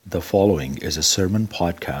The following is a sermon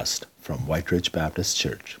podcast from White Ridge Baptist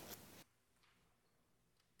Church.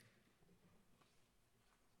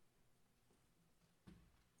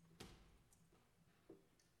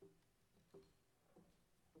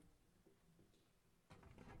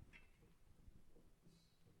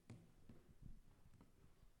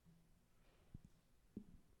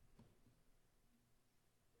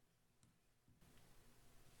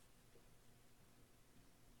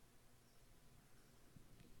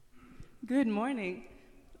 Good morning.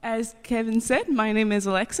 As Kevin said, my name is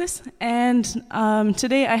Alexis, and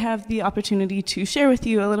today I have the opportunity to share with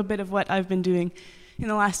you a little bit of what I've been doing in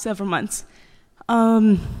the last several months.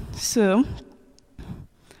 So,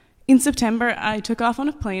 in September, I took off on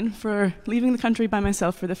a plane for leaving the country by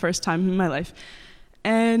myself for the first time in my life,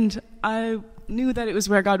 and I knew that it was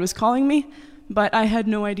where God was calling me, but I had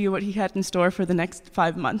no idea what He had in store for the next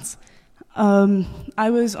 5 months. I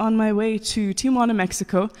was on my way to Tijuana,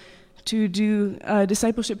 Mexico, to do a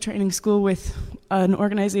discipleship training school with an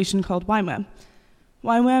organization called YWAM.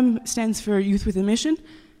 YWAM stands for Youth with a Mission,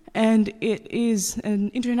 and it is an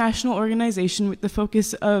international organization with the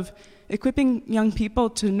focus of equipping young people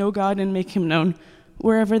to know God and make Him known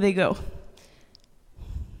wherever they go.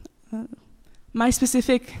 My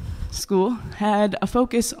specific school had a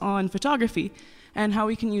focus on photography and how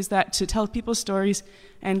we can use that to tell people's stories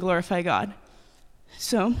and glorify God.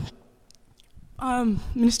 So, I'm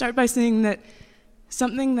going to start by saying that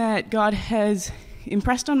something that God has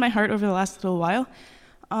impressed on my heart over the last little while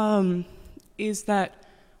is that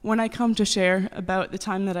when I come to share about the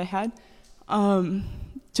time that I had,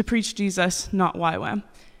 to preach Jesus, not YWAM,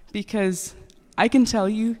 because I can tell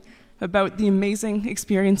you about the amazing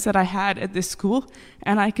experience that I had at this school,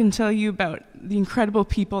 and I can tell you about the incredible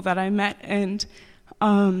people that I met, and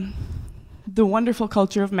the wonderful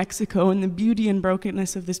culture of Mexico and the beauty and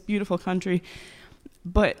brokenness of this beautiful country.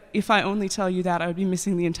 But if I only tell you that, I would be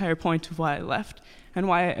missing the entire point of why I left and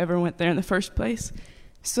why I ever went there in the first place.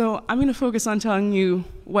 So I'm going to focus on telling you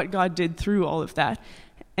what God did through all of that.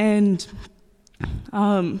 And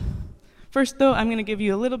first, though, I'm going to give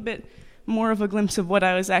you a little bit more of a glimpse of what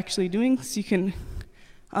I was actually doing so you can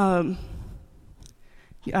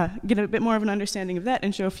get a bit more of an understanding of that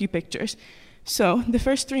and show a few pictures. So the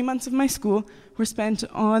first 3 months of my school were spent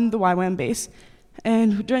on the YWAM base,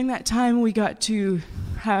 and during that time we got to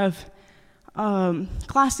have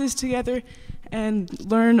classes together and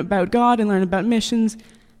learn about God and learn about missions,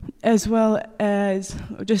 as well as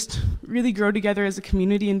just really grow together as a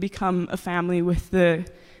community and become a family with the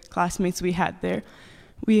classmates we had there.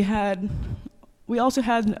 We also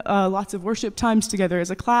had lots of worship times together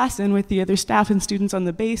as a class and with the other staff and students on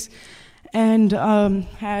the base, and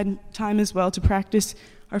had time as well to practice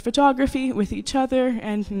our photography with each other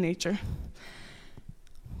and in nature.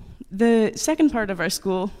 The second part of our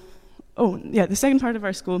school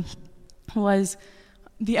was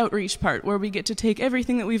the outreach part, where we get to take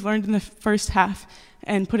everything that we've learned in the first half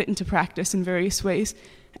and put it into practice in various ways.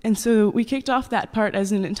 And so we kicked off that part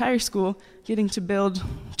as an entire school, getting to build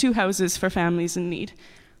 2 houses for families in need.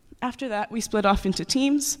 After that, we split off into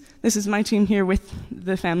teams. This is my team here with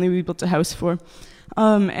the family we built a house for.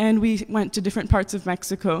 And we went to different parts of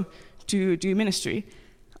Mexico to do ministry.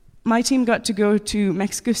 My team got to go to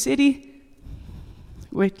Mexico City,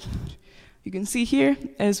 which you can see here,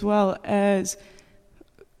 as well as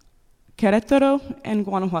Querétaro and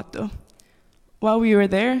Guanajuato. While we were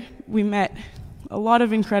there, we met a lot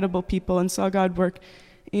of incredible people and saw God work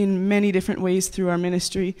in many different ways through our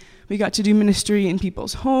ministry. We got to do ministry in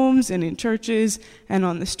people's homes and in churches and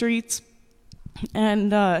on the streets.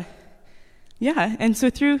 And and so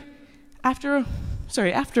after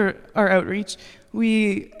our outreach,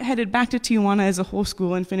 we headed back to Tijuana as a whole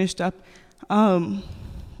school and finished up our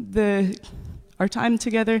time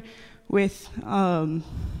together with a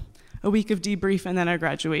week of debrief and then our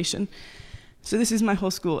graduation. So this is my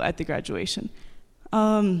whole school at the graduation.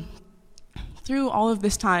 Through all of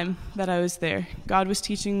this time that I was there, God was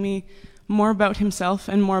teaching me more about Himself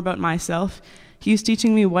and more about myself. He was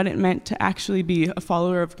teaching me what it meant to actually be a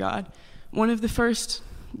follower of God. During the first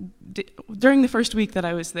week that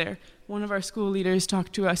I was there, one of our school leaders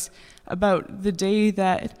talked to us about the day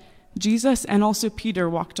that Jesus and also Peter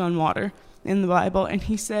walked on water in the Bible, and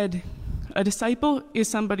he said, a disciple is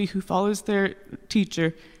somebody who follows their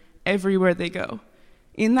teacher everywhere they go.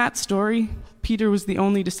 In that story, Peter was the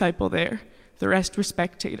only disciple there. The rest were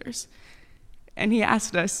spectators. And he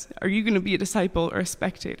asked us, are you going to be a disciple or a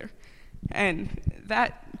spectator? And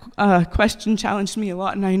that question challenged me a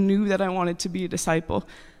lot, and I knew that I wanted to be a disciple.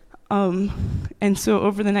 And so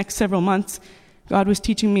over the next several months, God was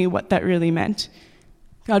teaching me what that really meant.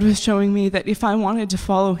 God was showing me that if I wanted to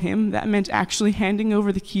follow him, that meant actually handing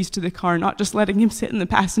over the keys to the car, not just letting him sit in the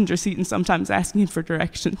passenger seat and sometimes asking him for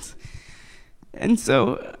directions. And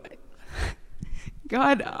so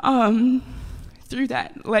God, through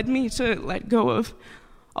that, led me to let go of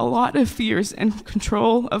a lot of fears and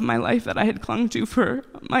control of my life that I had clung to for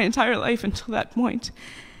my entire life until that point.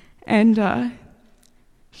 And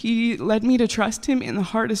he led me to trust him in the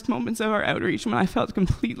hardest moments of our outreach when I felt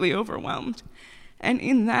completely overwhelmed. And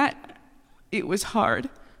in that, it was hard.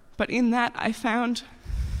 But in that, I found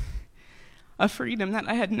a freedom that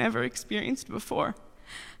I had never experienced before.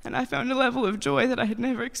 And I found a level of joy that I had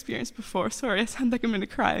never experienced before. Sorry, I sound like I'm going to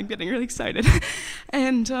cry. I'm getting really excited.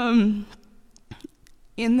 And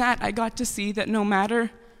in that, I got to see that no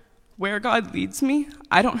matter where God leads me,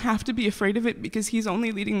 I don't have to be afraid of it because he's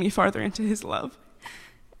only leading me farther into his love.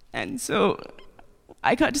 And so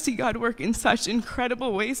I got to see God work in such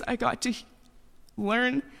incredible ways. I got to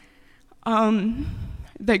learn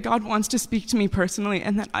that God wants to speak to me personally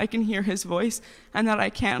and that I can hear his voice and that I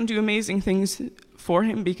can do amazing things for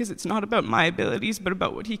him because it's not about my abilities but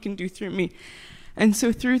about what he can do through me. And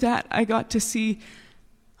so through that, I got to see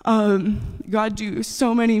God do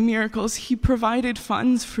so many miracles. He provided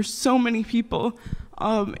funds for so many people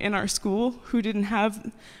in our school who didn't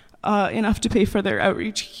have enough to pay for their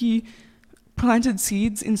outreach. He planted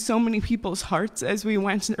seeds in so many people's hearts as we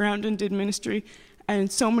went around and did ministry,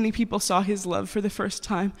 and so many people saw his love for the first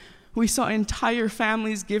time. We saw entire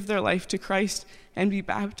families give their life to Christ and be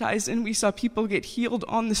baptized, and we saw people get healed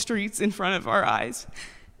on the streets in front of our eyes.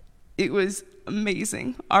 It was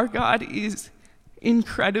amazing. Our God is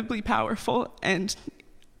incredibly powerful and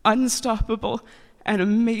unstoppable and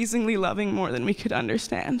amazingly loving, more than we could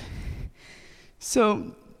understand.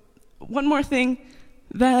 So one more thing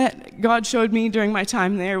that God showed me during my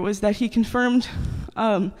time there was that he confirmed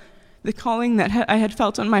the calling that I had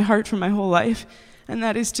felt on my heart for my whole life, and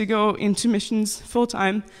that is to go into missions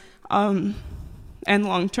full-time and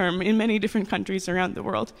long-term in many different countries around the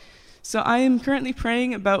world. So I am currently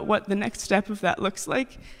praying about what the next step of that looks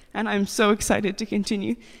like, and I'm so excited to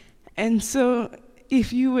continue. And so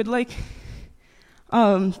if you would like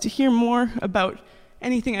to hear more about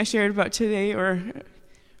anything I shared about today or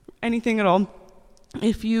anything at all,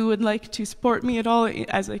 if you would like to support me at all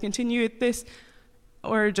as I continue with this,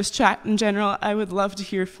 or just chat in general, I would love to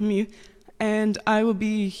hear from you. And I will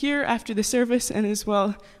be here after the service, and as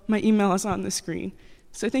well, my email is on the screen.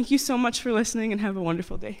 So thank you so much for listening, and have a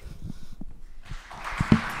wonderful day.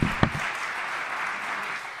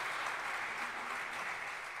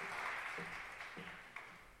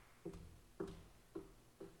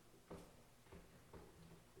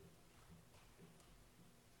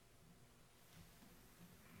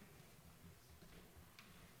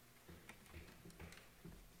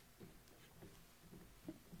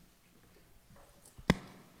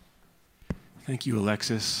 Thank you,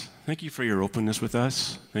 Alexis. Thank you for your openness with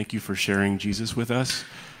us. Thank you for sharing Jesus with us.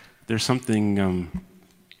 There's something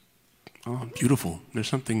beautiful. There's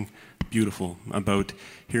something beautiful about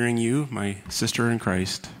hearing you, my sister in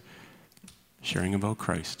Christ, sharing about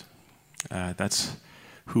Christ. That's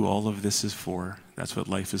who all of this is for. That's what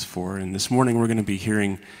life is for. And this morning we're going to be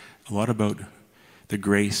hearing a lot about the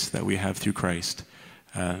grace that we have through Christ.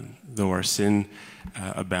 Though our sin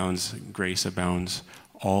abounds, grace abounds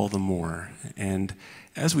all the more. And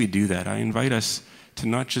as we do that, I invite us to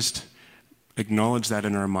not just acknowledge that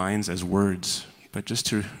in our minds as words, but just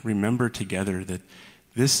to remember together that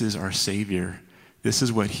this is our Savior. This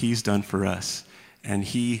is what he's done for us. And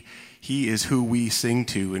he is who we sing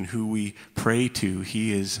to and who we pray to.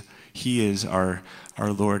 He is our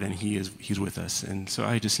Lord, and he's with us. And so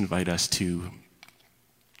I just invite us to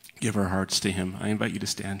give our hearts to him. I invite you to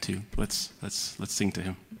stand too. Let's sing to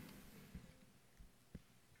him.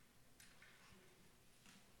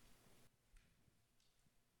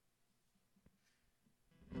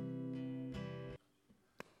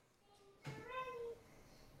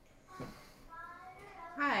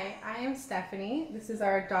 Hi, I am Stephanie. This is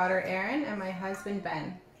our daughter Erin and my husband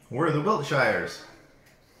Ben. We're the Wiltshires.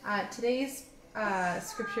 Today's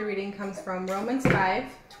scripture reading comes from Romans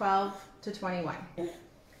 5:12-21.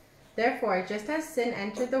 Therefore, just as sin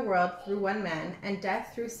entered the world through one man, and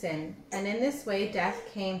death through sin, and in this way death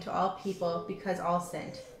came to all people because all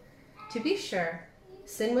sinned. To be sure,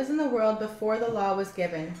 sin was in the world before the law was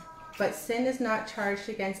given, but sin is not charged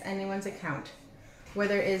against anyone's account, where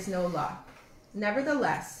there is no law.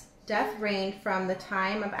 Nevertheless, death reigned from the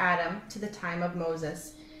time of Adam to the time of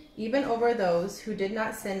Moses, even over those who did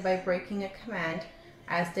not sin by breaking a command,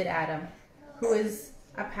 as did Adam, who is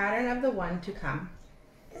a pattern of the one to come.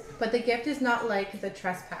 But the gift is not like the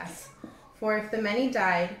trespass. For if the many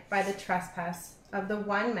died by the trespass of the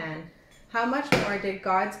one man, how much more did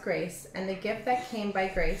God's grace and the gift that came by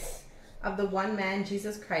grace of the one man,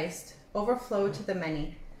 Jesus Christ, overflow to the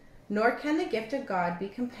many? Nor can the gift of God be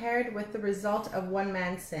compared with the result of one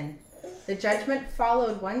man's sin. The judgment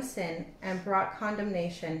followed one sin and brought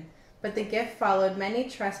condemnation, but the gift followed many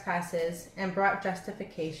trespasses and brought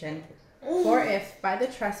justification. For if by the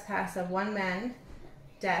trespass of one man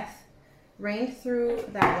death reigned through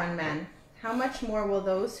that one man, how much more will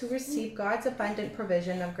those who receive God's abundant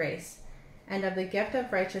provision of grace and of the gift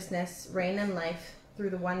of righteousness reign in life through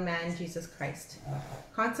the one man, Jesus Christ?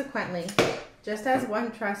 Consequently, just as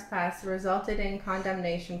one trespass resulted in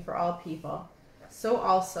condemnation for all people, so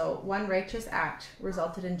also one righteous act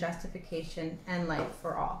resulted in justification and life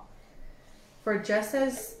for all. For just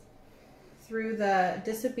as through the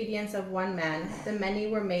disobedience of one man the many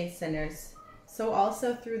were made sinners, so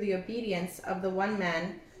also through the obedience of the one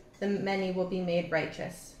man the many will be made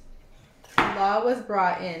righteous. The law was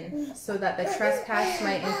brought in so that the trespass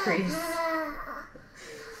might increase.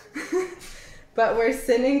 But where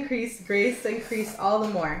sin increased, grace increased all the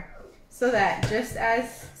more, so that just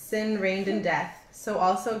as sin reigned in death, so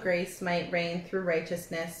also grace might reign through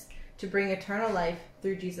righteousness to bring eternal life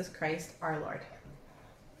through Jesus Christ our Lord.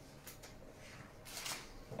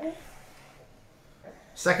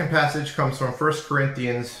 Second passage comes from 1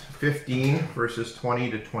 Corinthians 15, verses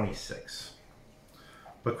 20 to 26.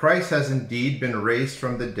 But Christ has indeed been raised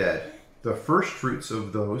from the dead, the first fruits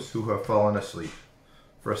of those who have fallen asleep.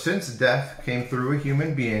 For since death came through a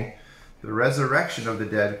human being, the resurrection of the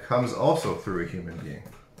dead comes also through a human being.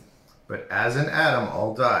 But as in Adam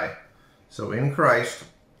all die, so in Christ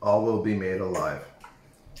all will be made alive.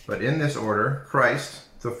 But in this order, Christ,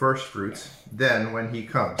 the first fruits, then when he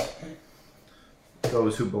comes,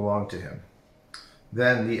 those who belong to him.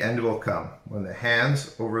 Then the end will come, when the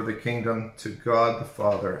hands over the kingdom to God the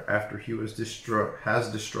Father, after he has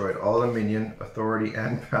destroyed all dominion, authority,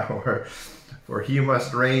 and power. For he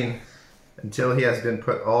must reign until he has been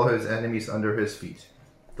put all his enemies under his feet.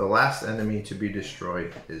 The last enemy to be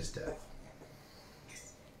destroyed is death.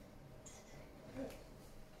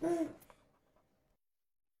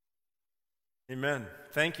 Amen.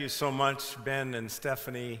 Thank you so much, Ben and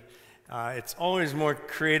Stephanie. It's always more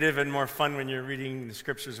creative and more fun when you're reading the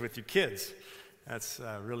scriptures with your kids. That's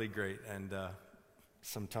really great, and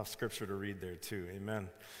some tough scripture to read there too. Amen.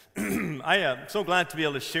 I am so glad to be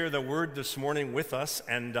able to share the word this morning with us.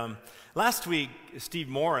 And last week, Steve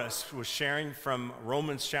Morris was sharing from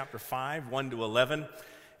Romans chapter 5, 1 to 11.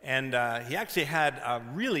 And he actually had a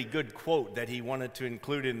really good quote that he wanted to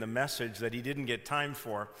include in the message that he didn't get time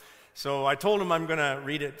for. So I told him I'm going to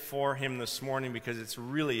read it for him this morning because it's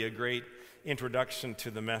really a great introduction to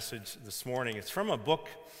the message this morning. It's from a book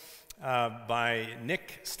by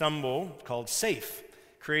Nick Stumbo called Safe: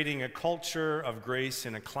 Creating a Culture of Grace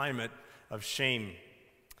in a Climate of Shame.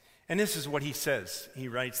 And this is what he says. He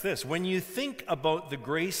writes this: when you think about the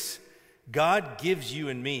grace God gives you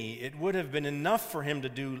and me, it would have been enough for him to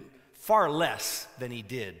do far less than he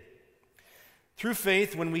did. Through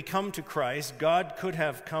faith, when we come to Christ, God could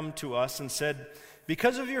have come to us and said,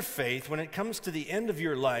 because of your faith, when it comes to the end of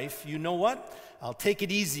your life, you know what? I'll take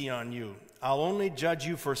it easy on you. I'll only judge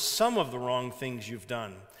you for some of the wrong things you've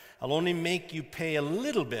done. I'll only make you pay a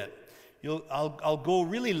little bit. I'll go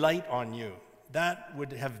really light on you. That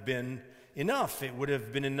would have been enough. It would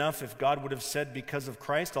have been enough if God would have said, because of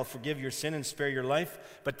Christ, I'll forgive your sin and spare your life,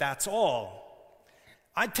 but that's all.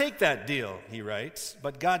 I'd take that deal, he writes,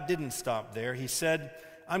 but God didn't stop there. He said,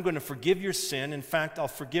 I'm going to forgive your sin. In fact, I'll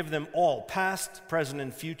forgive them all, past, present,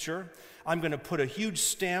 and future. I'm going to put a huge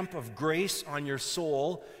stamp of grace on your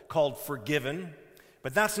soul called forgiven.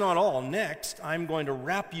 But that's not all. Next, I'm going to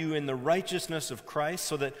wrap you in the righteousness of Christ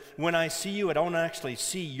so that when I see you, I don't actually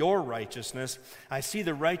see your righteousness. I see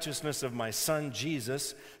the righteousness of my Son,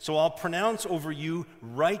 Jesus. So I'll pronounce over you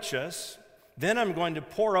righteous. Then I'm going to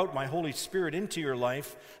pour out my Holy Spirit into your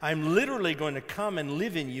life. I'm literally going to come and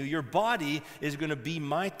live in you. Your body is going to be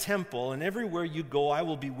my temple, and everywhere you go, I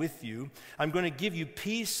will be with you. I'm going to give you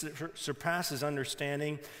peace that surpasses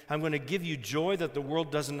understanding. I'm going to give you joy that the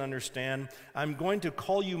world doesn't understand. I'm going to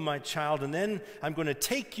call you my child, and then I'm going to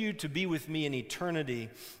take you to be with me in eternity,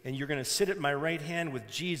 and you're going to sit at my right hand with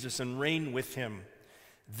Jesus and reign with him.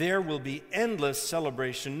 There will be endless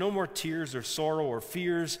celebration, no more tears or sorrow or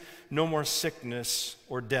fears, no more sickness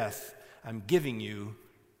or death. I'm giving you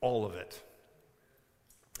all of it.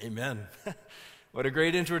 Amen. What a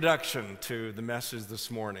great introduction to the message this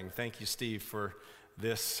morning. Thank you, Steve, for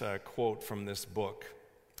this quote from this book.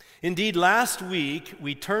 Indeed, last week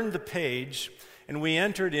we turned the page and we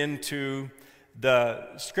entered into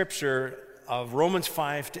the scripture of Romans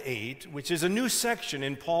 5 to 8, which is a new section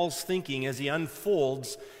in Paul's thinking as he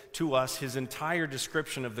unfolds to us his entire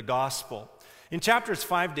description of the gospel. In chapters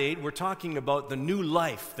 5 to 8, we're talking about the new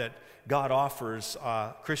life that God offers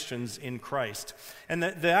Christians in Christ. And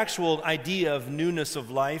the actual idea of newness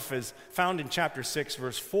of life is found in chapter 6,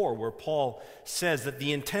 verse 4, where Paul says that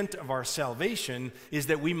the intent of our salvation is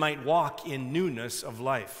that we might walk in newness of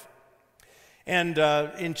life. And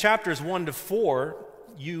in chapters 1 to 4,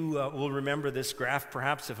 you will remember this graph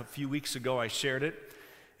perhaps if a few weeks ago I shared it.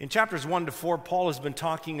 In chapters 1 to 4, Paul has been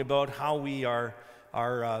talking about how we are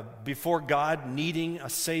before God needing a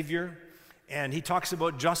Savior. And he talks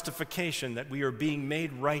about justification, that we are being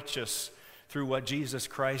made righteous through what Jesus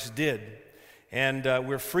Christ did. And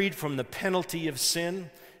we're freed from the penalty of sin.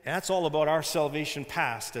 And that's all about our salvation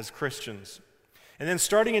past as Christians. And then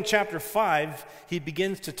starting in chapter 5, he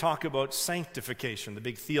begins to talk about sanctification, the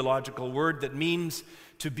big theological word that means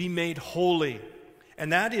to be made holy.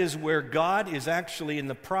 And that is where God is actually in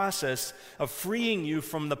the process of freeing you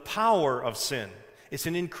from the power of sin. It's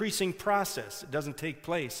an increasing process. It doesn't take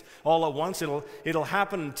place all at once. It'll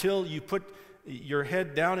happen until you put your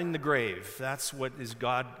head down in the grave. That's what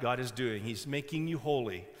God is doing. He's making you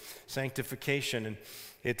holy. Sanctification, and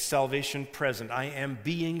it's salvation present. I am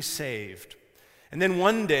being saved. And then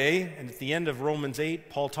one day, and at the end of Romans 8,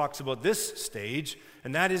 Paul talks about this stage,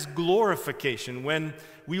 and that is glorification, when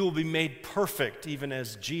we will be made perfect, even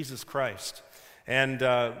as Jesus Christ. And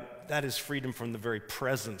that is freedom from the very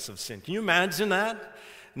presence of sin. Can you imagine that?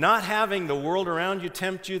 Not having the world around you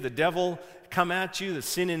tempt you, the devil come at you, the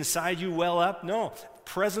sin inside you well up. No,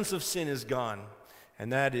 presence of sin is gone.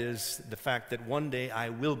 And that is the fact that one day I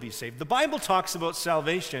will be saved. The Bible talks about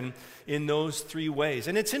salvation in those three ways.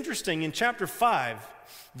 And it's interesting, in chapter 5,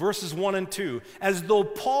 verses 1 and 2, as though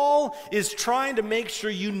Paul is trying to make sure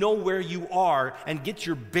you know where you are and get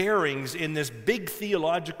your bearings in this big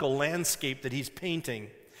theological landscape that he's painting.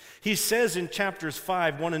 He says in chapters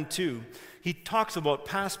 5, 1 and 2, he talks about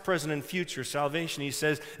past, present, and future salvation. He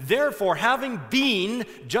says, therefore, having been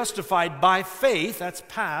justified by faith, that's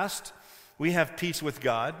past, we have peace with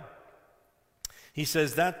God. He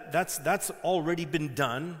says that's already been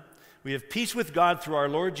done. We have peace with God through our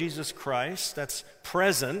Lord Jesus Christ. That's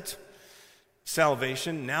present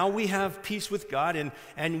salvation. Now we have peace with God,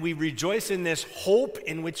 and we rejoice in this hope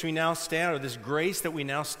in which we now stand, or this grace that we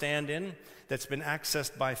now stand in, that's been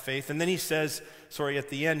accessed by faith. And then he says, at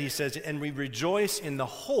the end he says, and we rejoice in the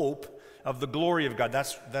hope of the glory of God.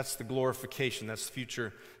 That's the glorification. That's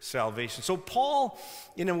future salvation. So Paul,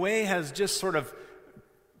 in a way, has just sort of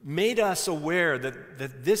made us aware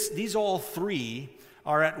that these all three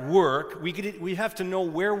are at work. We have to know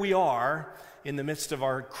where we are in the midst of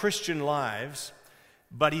our Christian lives,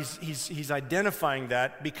 but he's identifying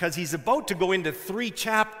that because he's about to go into 3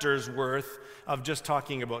 chapters worth of just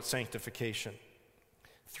talking about sanctification.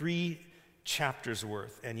 3 chapters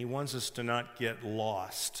worth, and he wants us to not get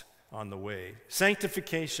lost on the way.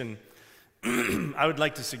 Sanctification, I would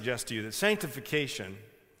like to suggest to you that sanctification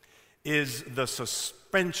is the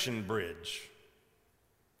suspension bridge,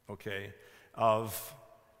 of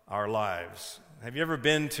our lives. Have you ever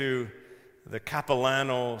been to the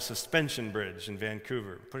Capilano Suspension Bridge in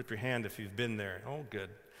Vancouver? Put up your hand if you've been there. Oh, good.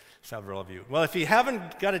 Several of you. Well, if you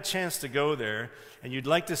haven't got a chance to go there and you'd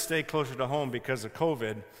like to stay closer to home because of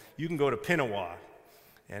COVID, you can go to Pinawa.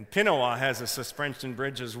 And Pinawa has a suspension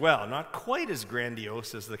bridge as well, not quite as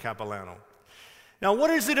grandiose as the Capilano. Now, what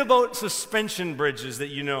is it about suspension bridges that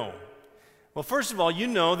you know? Well, first of all, you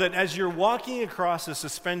know that as you're walking across a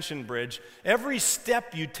suspension bridge, every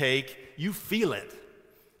step you take, you feel it.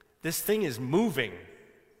 This thing is moving.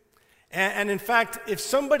 And in fact, if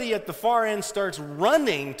somebody at the far end starts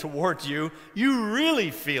running towards you, you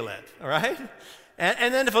really feel it, all right?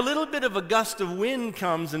 And then if a little bit of a gust of wind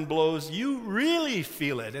comes and blows, you really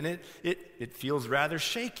feel it. And it feels rather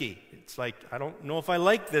shaky. It's like, I don't know if I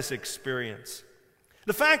like this experience.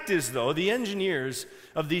 The fact is, though, the engineers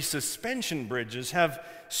of these suspension bridges have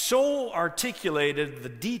so articulated the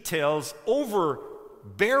details,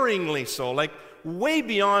 overbearingly so, like way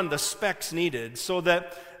beyond the specs needed, so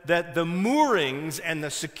that the moorings and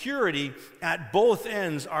the security at both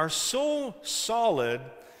ends are so solid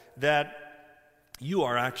that you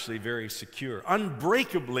are actually very secure,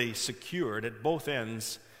 unbreakably secured at both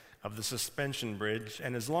ends of the suspension bridge.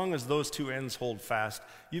 And as long as those two ends hold fast,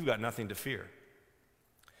 you've got nothing to fear.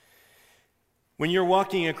 When you're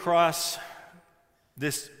walking across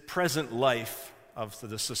this present life of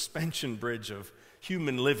the suspension bridge of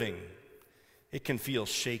human living, it can feel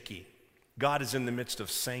shaky. God is in the midst of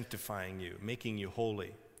sanctifying you, making you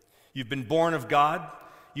holy. You've been born of God.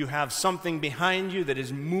 You have something behind you that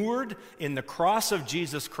is moored in the cross of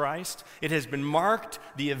Jesus Christ. It has been marked,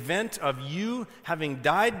 the event of you having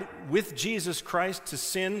died with Jesus Christ to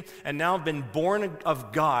sin and now been born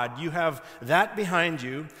of God. You have that behind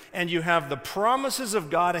you, and you have the promises of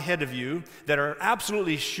God ahead of you that are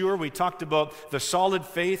absolutely sure. We talked about the solid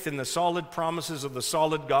faith and the solid promises of the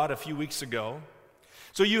solid God a few weeks ago.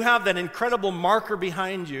 So you have that incredible marker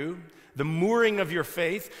behind you, the mooring of your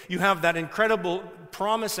faith. You have that incredible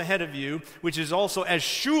promise ahead of you, which is also as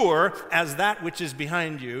sure as that which is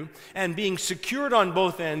behind you. And being secured on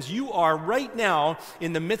both ends, you are right now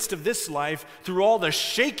in the midst of this life, through all the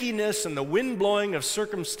shakiness and the wind blowing of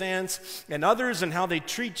circumstance and others and how they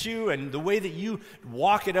treat you and the way that you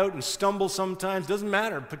walk it out and stumble sometimes. Doesn't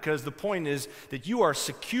matter, because the point is that you are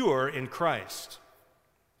secure in Christ.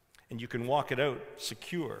 And you can walk it out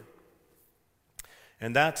secure.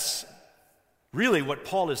 And that's really what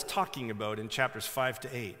Paul is talking about in chapters 5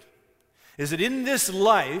 to 8. Is that in this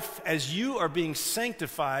life, as you are being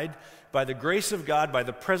sanctified by the grace of God, by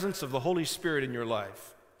the presence of the Holy Spirit in your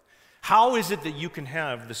life, how is it that you can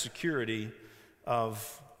have the security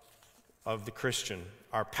of the Christian?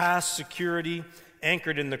 Our past security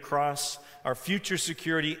anchored in the cross, our future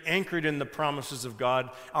security anchored in the promises of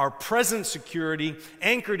God, our present security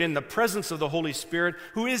anchored in the presence of the Holy Spirit,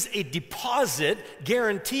 who is a deposit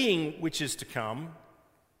guaranteeing which is to come.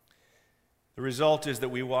 The result is that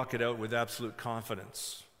we walk it out with absolute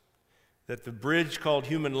confidence. That the bridge called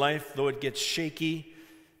human life, though it gets shaky,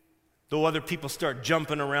 though other people start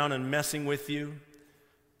jumping around and messing with you,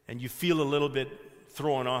 and you feel a little bit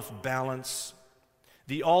thrown off balance,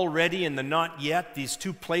 the already and the not yet, these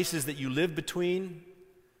two places that you live between,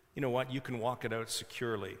 you know what? You can walk it out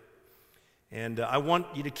securely. And I want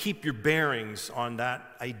you to keep your bearings on that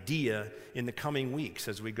idea in the coming weeks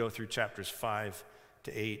as we go through chapters 5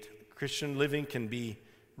 to 8. Christian living can be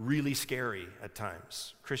really scary at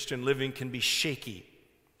times. Christian living can be shaky.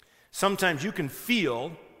 Sometimes you can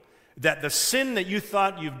feel that the sin that you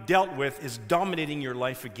thought you've dealt with is dominating your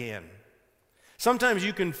life again. Sometimes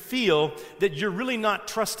you can feel that you're really not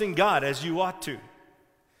trusting God as you ought to.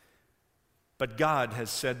 But God has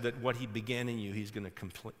said that what He began in you, He's going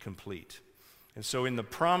to complete. And so in the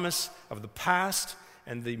promise of the past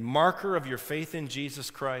and the marker of your faith in Jesus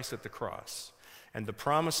Christ at the cross, and the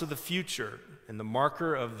promise of the future and the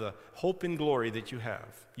marker of the hope and glory that you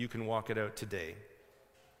have, you can walk it out today.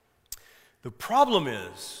 The problem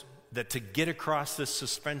is that to get across this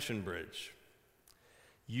suspension bridge,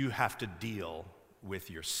 you have to deal with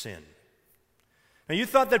your sin. Now, you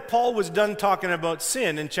thought that Paul was done talking about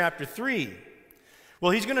sin in chapter 3.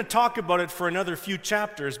 Well, he's going to talk about it for another few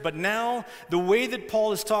chapters, but now the way that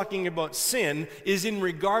Paul is talking about sin is in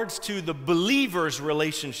regards to the believer's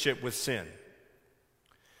relationship with sin.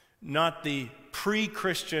 Not the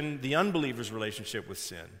pre-Christian, the unbeliever's relationship with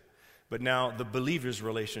sin, but now the believer's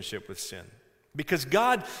relationship with sin. Because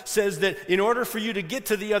God says that in order for you to get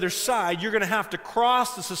to the other side, you're going to have to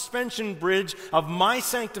cross the suspension bridge of my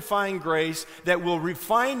sanctifying grace that will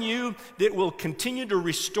refine you, that will continue to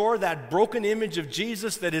restore that broken image of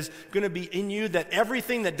Jesus that is going to be in you, that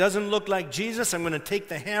everything that doesn't look like Jesus, I'm going to take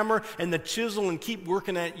the hammer and the chisel and keep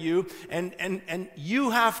working at you. And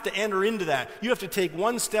you have to enter into that. You have to take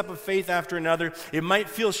one step of faith after another. It might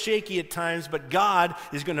feel shaky at times, but God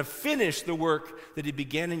is going to finish the work that He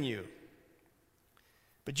began in you.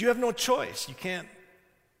 But you have no choice.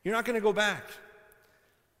 You're not going to go back.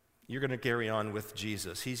 You're going to carry on with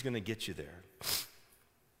Jesus. He's going to get you there.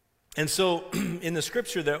 And so in the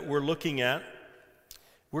scripture that we're looking at,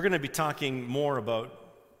 we're going to be talking more about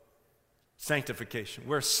sanctification.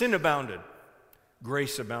 Where sin abounded,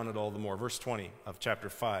 grace abounded all the more. Verse 20 of chapter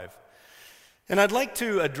 5. And I'd like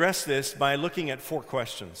to address this by looking at 4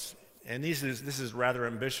 questions. And this is rather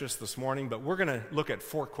ambitious this morning, but we're going to look at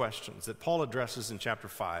 4 questions that Paul addresses in chapter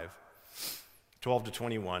 5, 12 to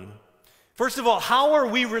 21. First of all, how are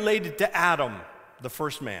we related to Adam, the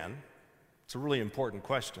first man? It's a really important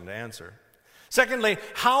question to answer. Secondly,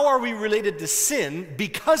 how are we related to sin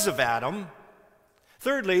because of Adam?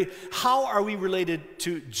 Thirdly, how are we related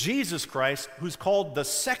to Jesus Christ, who's called the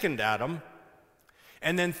second Adam?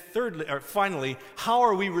 And then finally, how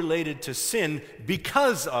are we related to sin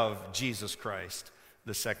because of Jesus Christ,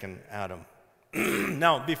 the second Adam?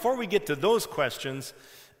 Now, before we get to those questions,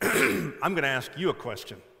 I'm going to ask you a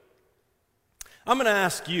question. I'm going to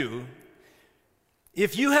ask you,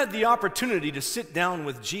 if you had the opportunity to sit down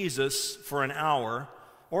with Jesus for an hour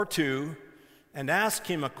or two and ask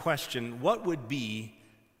Him a question, what would be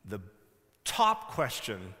the top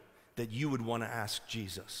question that you would want to ask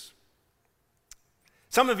Jesus?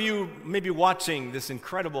 Some of you may be watching this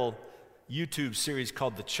incredible YouTube series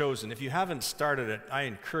called The Chosen. If you haven't started it, I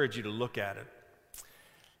encourage you to look at it.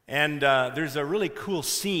 And there's a really cool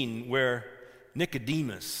scene where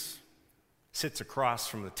Nicodemus sits across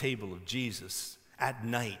from the table of Jesus at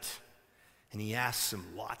night, and he asks him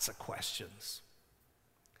lots of questions.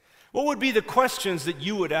 What would be the questions that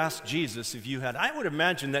you would ask Jesus if you had? I would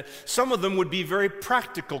imagine that some of them would be very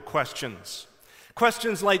practical questions.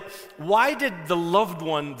 Questions like, why did the loved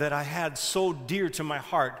one that I had so dear to my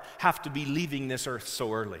heart have to be leaving this earth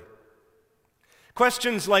so early?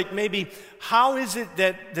 Questions like maybe, how is it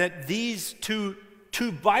that these two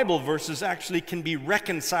Bible verses actually can be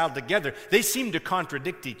reconciled together? They seem to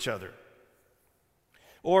contradict each other.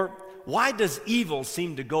 Or, why does evil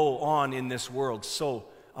seem to go on in this world so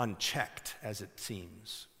unchecked as it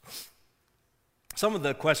seems? Some of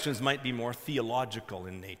the questions might be more theological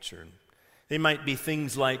in nature. They might be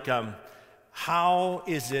things like, how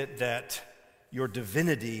is it that your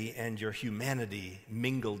divinity and your humanity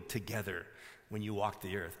mingled together when you walked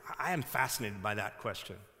the earth? I am fascinated by that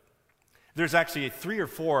question. There's actually 3 or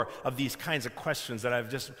 4 of these kinds of questions that I've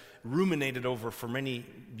just ruminated over for many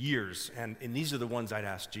years, and these are the ones I'd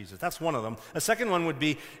ask Jesus. That's one of them. A second one would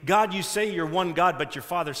be, God, you say you're one God, but you're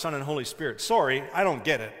Father, Son, and Holy Spirit. Sorry, I don't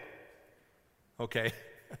get it. Okay.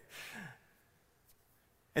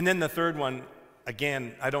 And then the third one,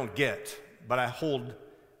 again, I don't get, but I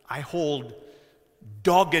hold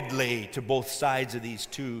doggedly to both sides of these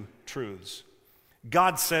two truths.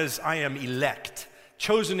 God says, I am elect,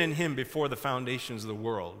 chosen in him before the foundations of the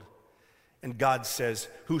world. And God says,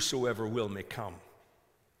 whosoever will may come.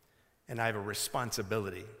 And I have a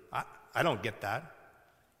responsibility. I don't get that.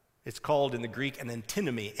 It's called in the Greek an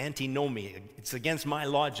antinomy. It's against my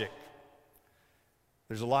logic.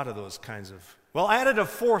 There's a lot of those kinds of. Well, I added a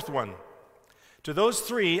fourth one. To those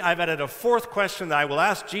 3, I've added a fourth question that I will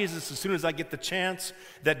ask Jesus as soon as I get the chance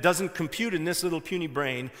that doesn't compute in this little puny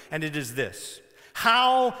brain, and it is this.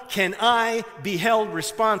 How can I be held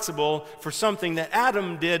responsible for something that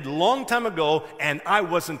Adam did a long time ago and I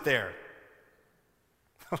wasn't there?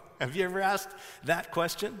 Have you ever asked that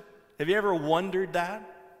question? Have you ever wondered that?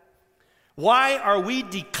 Why are we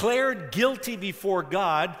declared guilty before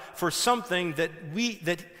God for something that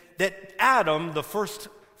Adam, the first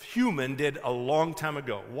human, did a long time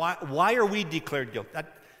ago? Why are we declared guilty? I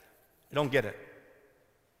don't get it.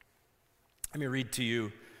 Let me read to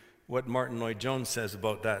you what Martin Lloyd-Jones says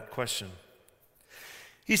about that question.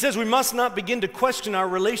 He says, we must not begin to question our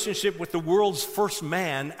relationship with the world's first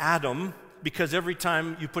man, Adam, because every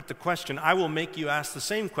time you put the question, I will make you ask the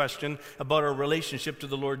same question about our relationship to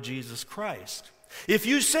the Lord Jesus Christ. If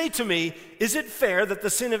you say to me, is it fair that the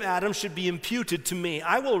sin of Adam should be imputed to me?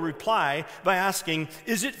 I will reply by asking,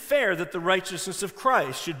 is it fair that the righteousness of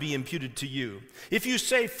Christ should be imputed to you? If you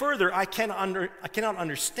say further, I cannot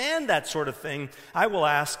understand that sort of thing, I will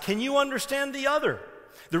ask, can you understand the other?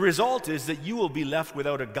 The result is that you will be left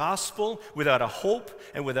without a gospel, without a hope,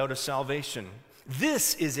 and without a salvation.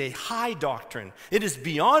 This is a high doctrine. It is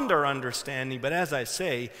beyond our understanding, but as I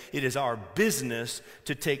say, it is our business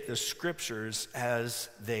to take the scriptures as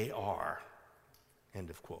they are. End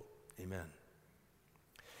of quote. Amen.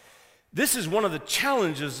 This is one of the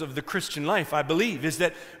challenges of the Christian life, I believe, is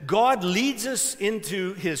that God leads us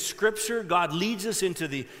into his scripture. God leads us into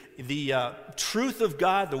the truth of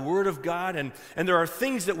God, the word of God, and there are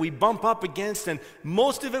things that we bump up against, and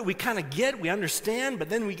most of it we kind of get, we understand, but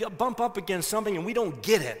then we bump up against something and we don't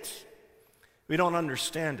get it. We don't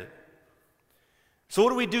understand it. So what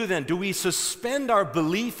do we do then? Do we suspend our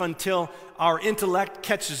belief until our intellect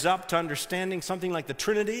catches up to understanding something like the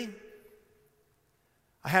Trinity?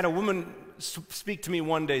 I had a woman speak to me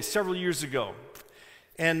one day several years ago,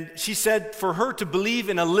 and she said for her to believe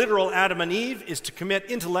in a literal Adam and Eve is to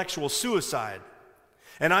commit intellectual suicide.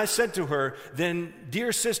 And I said to her, then,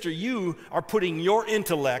 dear sister, you are putting your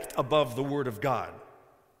intellect above the Word of God.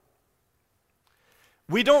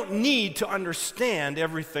 We don't need to understand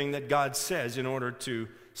everything that God says in order to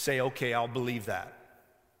say, okay, I'll believe that.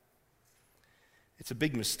 It's a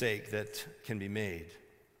big mistake that can be made.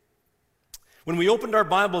 When we opened our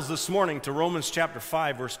Bibles this morning to Romans chapter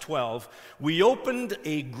 5, verse 12, we opened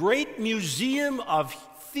a great museum of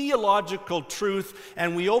theological truth,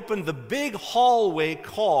 and we opened the big hallway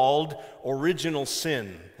called original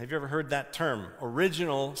sin. Have you ever heard that term,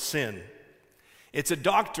 original sin? It's a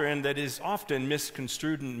doctrine that is often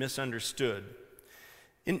misconstrued and misunderstood.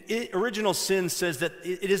 Original sin says that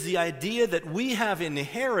it is the idea that we have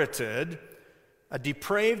inherited a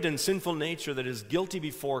depraved and sinful nature that is guilty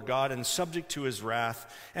before God and subject to his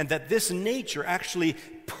wrath, and that this nature actually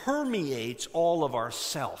permeates all of our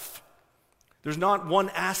self. There's not one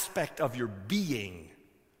aspect of your being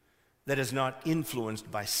that is not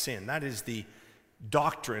influenced by sin. That is the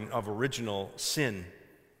doctrine of original sin.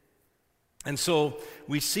 And so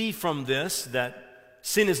we see from this that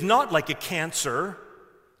sin is not like a cancer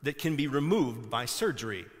that can be removed by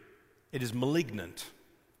surgery. It is malignant.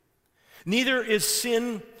 Neither is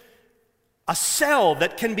sin a cell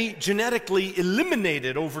that can be genetically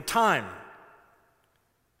eliminated over time.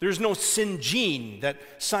 There's no sin gene that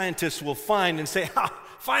scientists will find and say,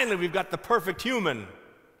 finally we've got the perfect human.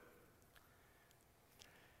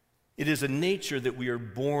 It is a nature that we are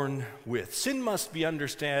born with. Sin must be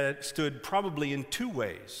understood probably in two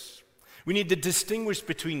ways. We need to distinguish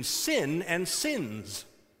between sin and sins.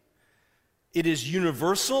 It is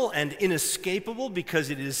universal and inescapable because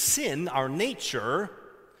it is sin, our nature,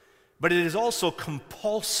 but it is also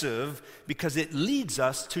compulsive because it leads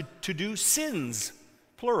us to do sins,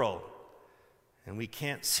 plural. And we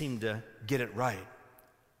can't seem to get it right.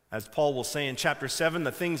 As Paul will say in chapter 7,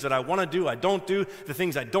 the things that I want to do, I don't do. The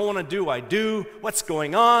things I don't want to do, I do. What's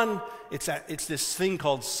going on? It's this thing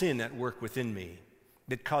called sin at work within me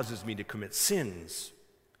that causes me to commit sins.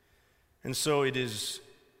 And so it is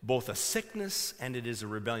both a sickness and it is a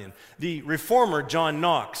rebellion. The reformer John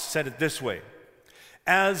Knox said it this way: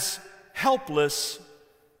 as helpless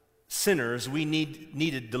sinners, we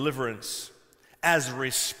needed deliverance. As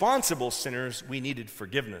responsible sinners, we needed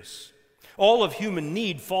forgiveness. All of human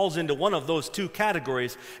need falls into one of those two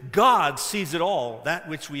categories. God sees it all, that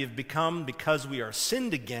which we have become because we are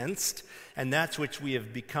sinned against, and that which we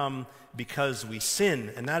have become because we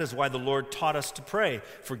sin. And that is why the Lord taught us to pray,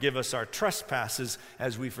 forgive us our trespasses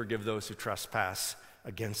as we forgive those who trespass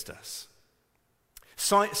against us.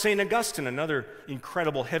 St. Augustine, another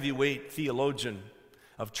incredible heavyweight theologian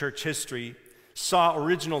of church history, saw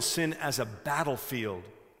original sin as a battlefield.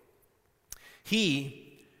 He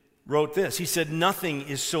wrote this. He said, nothing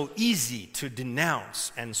is so easy to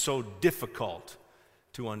denounce and so difficult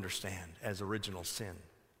to understand as original sin.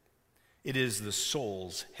 It is the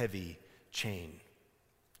soul's heavy chain,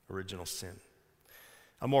 original sin.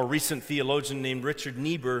 A more recent theologian named Richard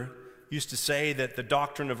Niebuhr used to say that the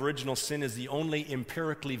doctrine of original sin is the only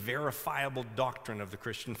empirically verifiable doctrine of the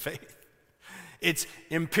Christian faith. It's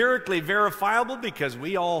empirically verifiable because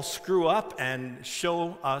we all screw up and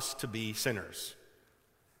show us to be sinners.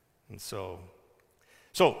 And so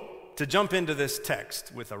to jump into this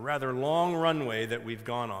text with a rather long runway that we've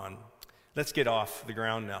gone on, let's get off the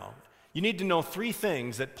ground now. You need to know three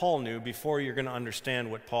things that Paul knew before you're going to understand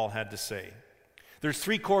what Paul had to say. There's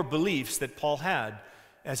three core beliefs that Paul had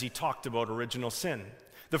as he talked about original sin.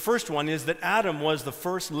 The first one is that Adam was the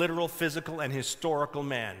first literal, physical, and historical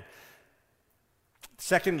man.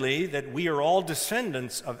 Secondly, that we are all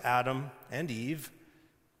descendants of Adam and Eve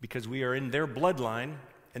because we are in their bloodline.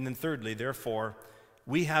 And then thirdly, therefore,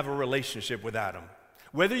 we have a relationship with Adam.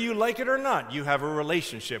 Whether you like it or not, you have a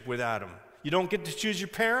relationship with Adam. You don't get to choose your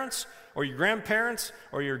parents or your grandparents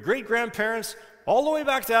or your great-grandparents all the way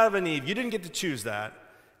back to Adam and Eve. You didn't get to choose that.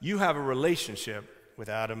 You have a relationship with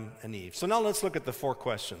Adam and Eve. So now let's look at the four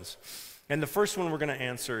questions. And the first one we're going to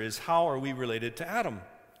answer is, how are we related to Adam,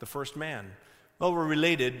 the first man? Well, we're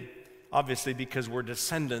related, obviously, because we're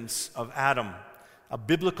descendants of Adam. A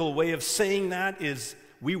biblical way of saying that is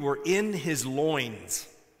we were in his loins.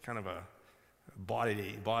 Kind of a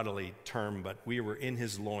bodily term, but we were in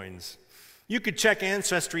his loins. You could check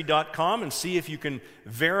Ancestry.com and see if you can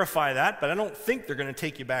verify that, but I don't think they're going to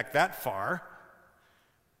take you back that far.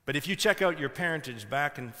 But if you check out your parentage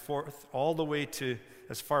back and forth all the way to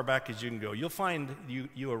as far back as you can go, you'll find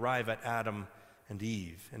you arrive at Adam and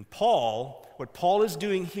Eve. And what Paul is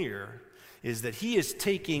doing here is that he is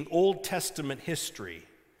taking Old Testament history,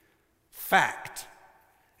 fact,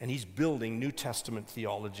 and he's building New Testament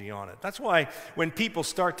theology on it. That's why when people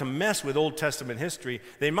start to mess with Old Testament history,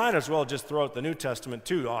 they might as well just throw out the New Testament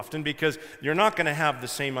too often, because you're not going to have the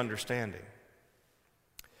same understanding.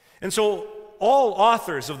 And so all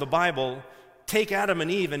authors of the Bible take Adam and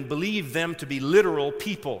Eve and believe them to be literal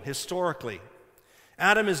people historically.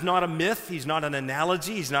 Adam is not a myth, he's not an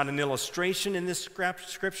analogy, he's not an illustration in this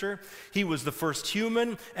scripture. He was the first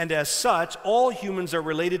human, and as such, all humans are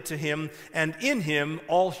related to him, and in him,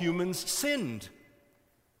 all humans sinned.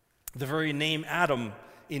 The very name Adam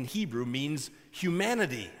in Hebrew means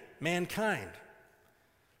humanity, mankind.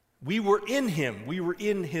 We were in him, we were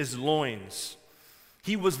in his loins.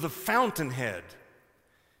 He was the fountainhead,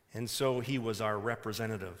 and so he was our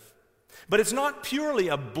representative. But it's not purely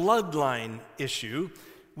a bloodline issue.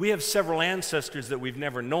 We have several ancestors that we've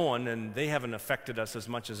never known, and they haven't affected us as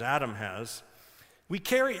much as Adam has. We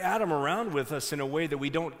carry Adam around with us in a way that we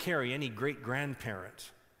don't carry any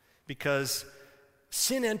great-grandparent, because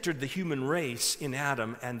sin entered the human race in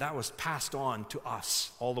Adam, and that was passed on to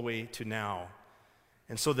us all the way to now.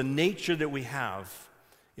 And so the nature that we have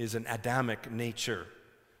is an Adamic nature.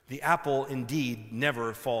 The apple indeed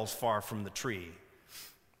never falls far from the tree.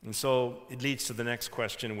 And so it leads to the next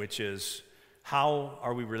question, which is, how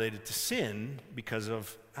are we related to sin because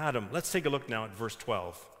of Adam? Let's take a look now at verse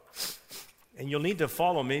 12. And you'll need to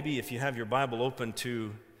follow, maybe if you have your Bible open,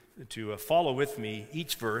 to follow with me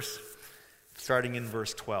each verse, starting in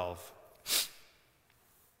verse 12.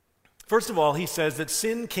 First of all, he says that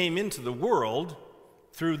sin came into the world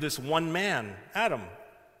through this one man, Adam.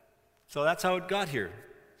 So that's how it got here.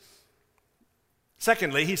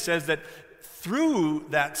 Secondly, he says that through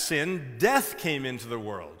that sin, death came into the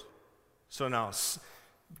world. So now,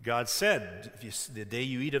 God said, the day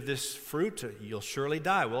you eat of this fruit, you'll surely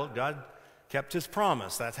die. Well, God kept his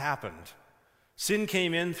promise. That's happened. Sin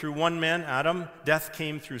came in through one man, Adam. Death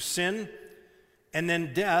came through sin. And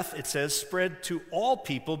then death, it says, spread to all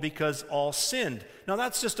people because all sinned. Now,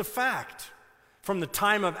 that's just a fact. From the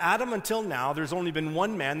time of Adam until now, there's only been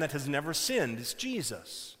one man that has never sinned. It's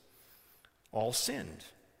Jesus. All sinned.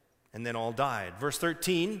 And then all died. Verse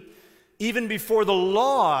 13, even before the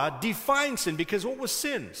law defined sin, because what was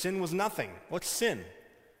sin? Sin was nothing. What's sin?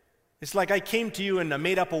 It's like I came to you and I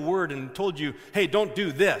made up a word and told you, hey, don't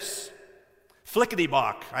do this.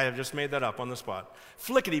 Flickety-bok. I have just made that up on the spot.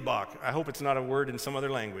 Flickety-bok. I hope it's not a word in some other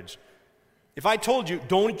language. If I told you,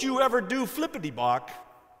 don't you ever do flippity-bok,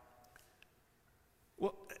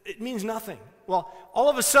 well, it means nothing. Well, all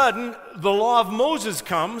of a sudden, the law of Moses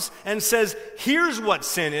comes and says, here's what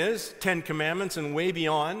sin is, 10 Commandments and way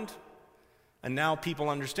beyond. And now people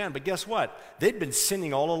understand. But guess what? They'd been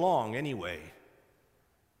sinning all along anyway.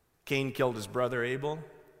 Cain killed his brother Abel,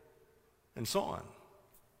 and so on.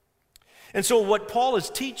 And so what Paul is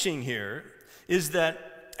teaching here is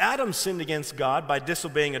that Adam sinned against God by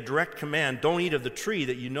disobeying a direct command, don't eat of the tree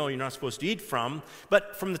that you know you're not supposed to eat from.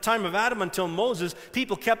 But from the time of Adam until Moses,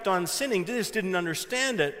 people kept on sinning. They just didn't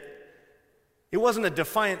understand it. It wasn't a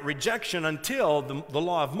defiant rejection until the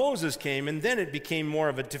law of Moses came, and then it became more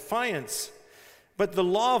of a defiance. But the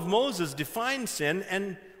law of Moses defined sin,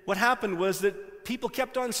 and what happened was that people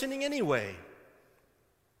kept on sinning anyway.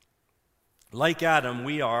 Like Adam,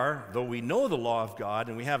 we are, though we know the law of God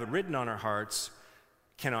and we have it written on our hearts,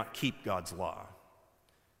 cannot keep God's law.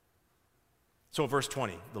 So verse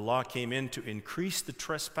 20, the law came in to increase the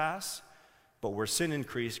trespass, but where sin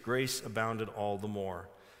increased, grace abounded all the more.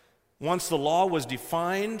 Once the law was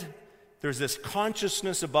defined, there's this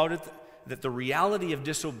consciousness about it that the reality of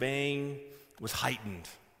disobeying was heightened.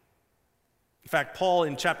 In fact, Paul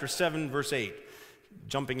in chapter 7, verse 8,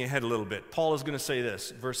 jumping ahead a little bit, Paul is going to say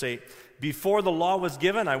this, verse 8, before the law was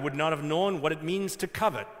given, I would not have known what it means to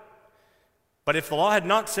covet. But if the law had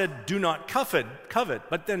not said, do not covet,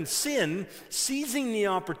 but then sin, seizing the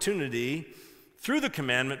opportunity through the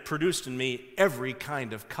commandment, produced in me every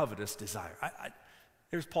kind of covetous desire.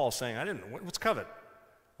 Here's Paul saying, I didn't know, what's covet?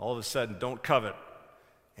 All of a sudden, don't covet.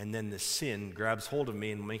 And then the sin grabs hold of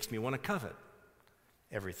me and makes me want to covet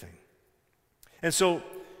everything. And so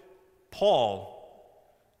Paul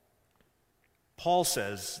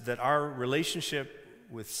says that our relationship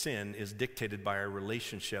with sin is dictated by our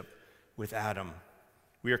relationship with Adam.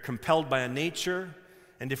 We are compelled by a nature,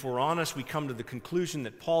 and if we're honest, we come to the conclusion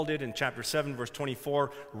that Paul did in chapter 7, verse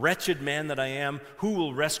 24, wretched man that I am, who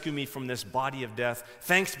will rescue me from this body of death?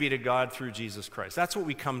 Thanks be to God through Jesus Christ. That's what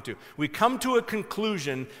we come to. We come to a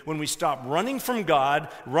conclusion when we stop running from God,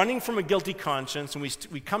 running from a guilty conscience, and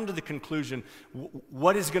we come to the conclusion,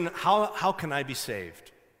 how can I be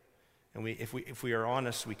saved? And if we are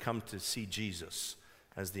honest, we come to see Jesus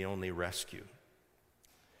as the only rescue.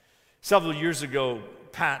 Several years ago,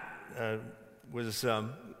 Pat was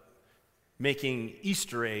making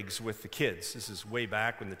Easter eggs with the kids. This is way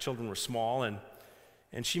back when the children were small, and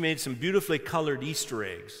she made some beautifully colored Easter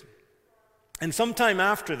eggs. And sometime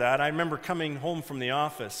after that, I remember coming home from the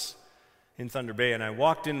office in Thunder Bay, and I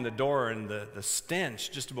walked in the door, and the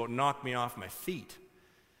stench just about knocked me off my feet.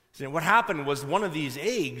 So what happened was one of these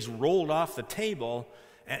eggs rolled off the table,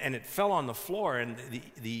 and it fell on the floor, and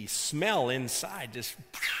the smell inside just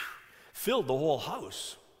filled the whole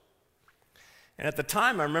house. And at the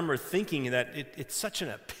time, I remember thinking that it's such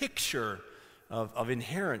a picture of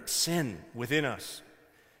inherent sin within us.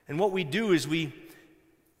 And what we do is we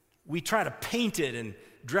try to paint it and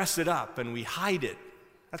dress it up, and we hide it.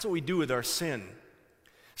 That's what we do with our sin.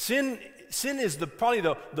 Sin is probably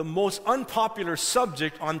the most unpopular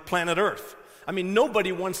subject on planet Earth. I mean,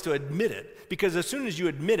 nobody wants to admit it, because as soon as you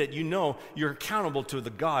admit it, you know you're accountable to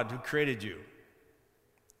the God who created you.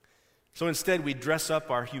 So instead, we dress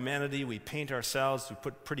up our humanity, we paint ourselves, we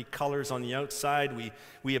put pretty colors on the outside,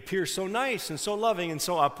 we appear so nice and so loving and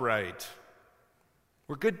so upright.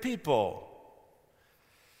 We're good people.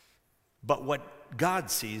 But what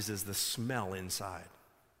God sees is the smell inside.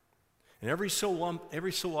 And every so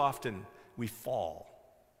often, we fall,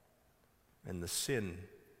 and the sin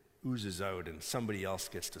oozes out, and somebody else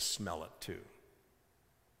gets to smell it too.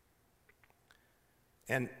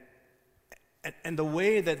 And the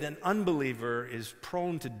way that an unbeliever is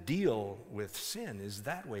prone to deal with sin is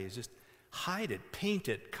that way, is just hide it, paint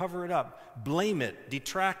it, cover it up, blame it,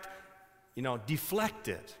 detract, deflect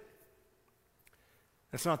it.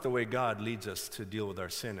 That's not the way God leads us to deal with our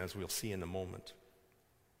sin, as we'll see in a moment.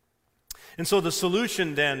 And so the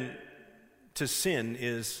solution then to sin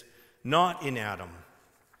is not in Adam.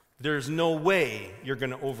 There's no way you're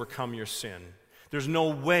going to overcome your sin. There's no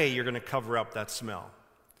way you're going to cover up that smell.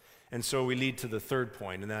 And so we lead to the third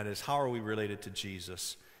point, and that is, how are we related to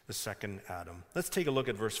Jesus, the second Adam? Let's take a look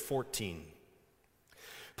at verse 14.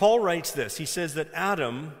 Paul writes this. He says that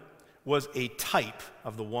Adam was a type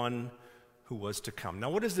of the one who was to come. Now,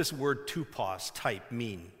 what does this word tupos, type,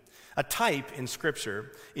 mean? A type in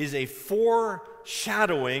Scripture is a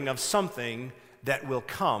foreshadowing of something that will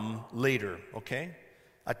come later, okay?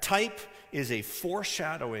 A type is a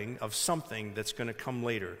foreshadowing of something that's going to come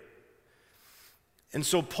later. And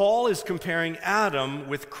so Paul is comparing Adam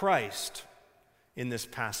with Christ in this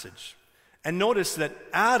passage. And notice that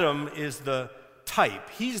Adam is the type.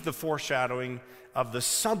 He's the foreshadowing of the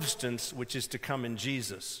substance which is to come in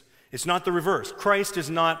Jesus. It's not the reverse. Christ is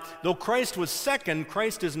not, though Christ was second,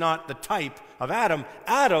 Christ is not the type of Adam.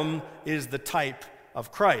 Adam is the type of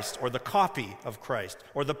Christ, or the copy of Christ,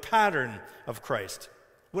 or the pattern of Christ.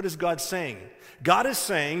 What is God saying? God is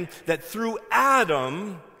saying that through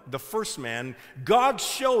Adam, the first man, God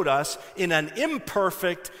showed us in an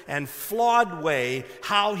imperfect and flawed way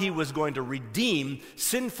how he was going to redeem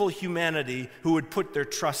sinful humanity who would put their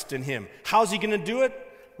trust in him. How's he going to do it?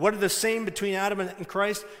 What are the same between Adam and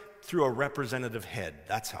Christ? Through a representative head.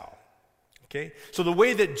 That's how. Okay? So the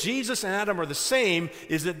way that Jesus and Adam are the same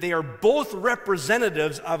is that they are both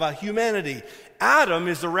representatives of a humanity. Adam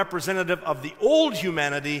is the representative of the old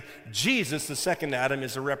humanity. Jesus, the second Adam,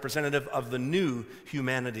 is a representative of the new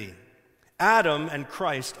humanity. Adam and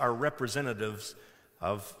Christ are representatives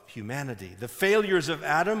of humanity. The failures of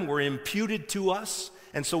Adam were imputed to us,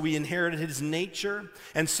 and so we inherited his nature.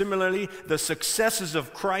 And similarly, the successes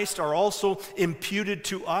of Christ are also imputed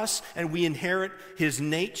to us, and we inherit his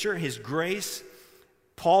nature, his grace.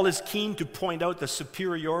 Paul is keen to point out the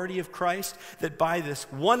superiority of Christ, that by this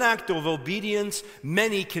one act of obedience,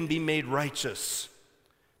 many can be made righteous.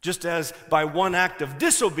 Just as by one act of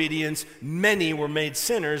disobedience, many were made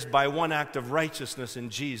sinners, by one act of righteousness in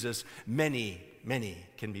Jesus, many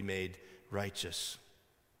can be made righteous.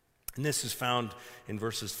 And this is found in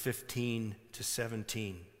verses 15 to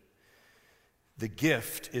 17. The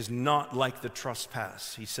gift is not like the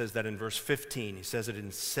trespass. He says that in verse 15. He says it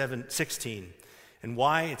in 16. And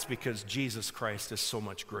why? It's because Jesus Christ is so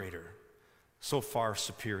much greater, so far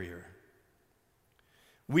superior.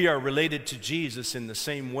 We are related to Jesus in the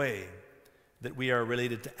same way that we are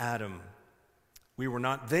related to Adam. We were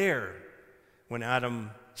not there when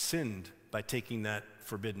Adam sinned by taking that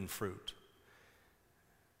forbidden fruit.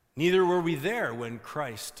 Neither were we there when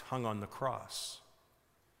Christ hung on the cross,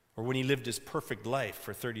 or when he lived his perfect life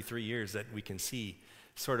for 33 years that we can see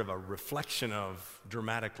sort of a reflection of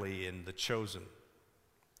dramatically in The Chosen.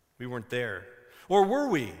 We weren't there. Or were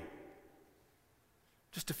we?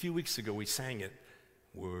 Just a few weeks ago we sang it.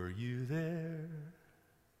 Were you there?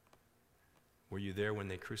 Were you there when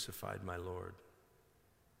they crucified my Lord?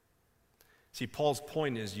 See, Paul's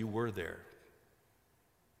point is you were there.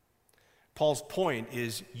 Paul's point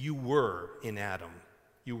is you were in Adam.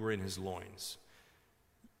 You were in his loins.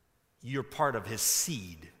 You're part of his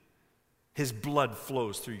seed. His blood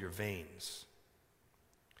flows through your veins.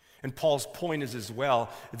 And Paul's point is as well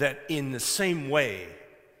that in the same way,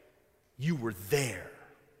 you were there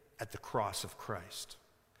at the cross of Christ.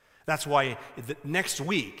 That's why next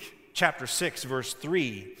week, chapter 6, verse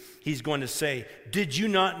 3, he's going to say, do you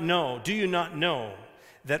not know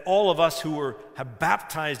that all of us who have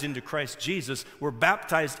baptized into Christ Jesus were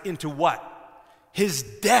baptized into what? His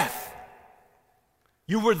death.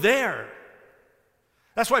 You were there.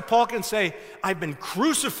 That's why Paul can say, I've been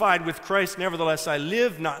crucified with Christ, nevertheless I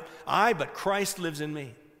live, not I, but Christ lives in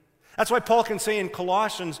me. That's why Paul can say in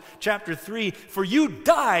Colossians chapter 3, for you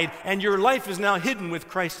died and your life is now hidden with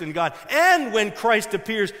Christ in God. And when Christ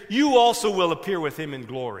appears, you also will appear with him in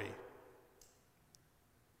glory.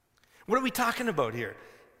 What are we talking about here?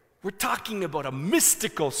 We're talking about a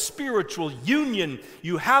mystical, spiritual union.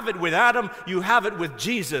 You have it with Adam, you have it with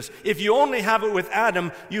Jesus. If you only have it with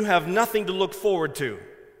Adam, you have nothing to look forward to.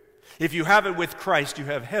 If you have it with Christ, you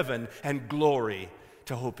have heaven and glory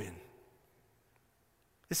to hope in.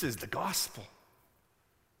 This is the gospel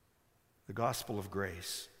of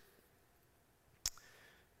grace.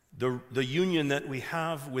 The union that we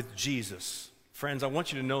have with Jesus. Friends, I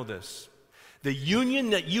want you to know this. The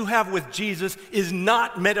union that you have with Jesus is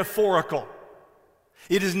not metaphorical.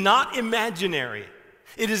 It is not imaginary.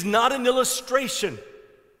 It is not an illustration.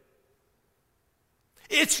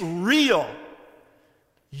 It's real.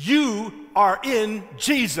 You are in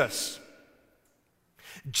Jesus.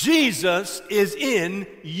 Jesus is in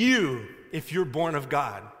you if you're born of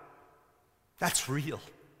God. That's real.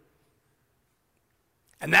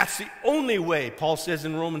 And that's the only way, Paul says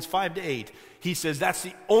in Romans 5-8, he says that's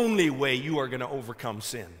the only way you are going to overcome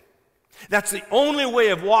sin. That's the only way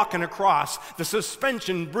of walking across the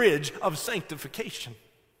suspension bridge of sanctification.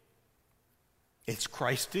 It's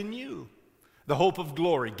Christ in you, the hope of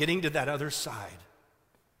glory, getting to that other side.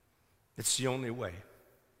 It's the only way.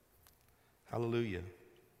 Hallelujah.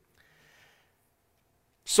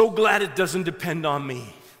 So glad it doesn't depend on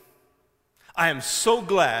me. I am so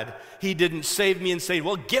glad he didn't save me and say,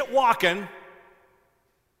 well, get walking.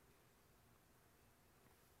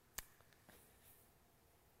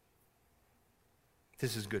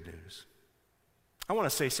 This is good news. I want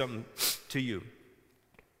to say something to you.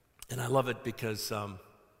 And I love it because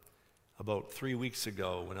about 3 weeks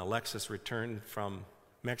ago, when Alexis returned from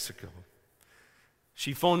Mexico,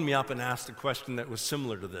 she phoned me up and asked a question that was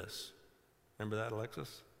similar to this. Remember that,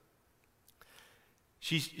 Alexis?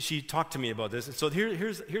 She talked to me about this. And so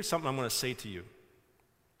here's something I'm going to say to you.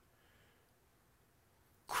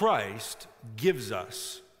 Christ gives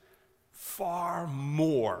us far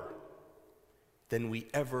more than we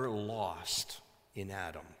ever lost in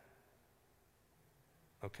Adam.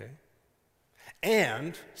 Okay?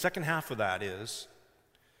 And, second half of that is,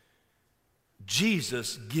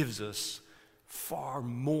 Jesus gives us far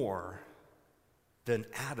more than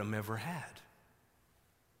Adam ever had.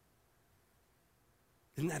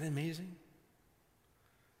 Isn't that amazing?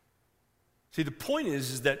 See, the point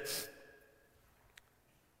is that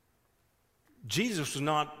Jesus was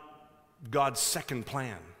not God's second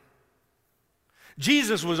plan.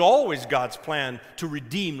 Jesus was always God's plan to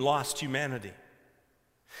redeem lost humanity.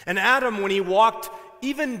 And Adam, when he walked,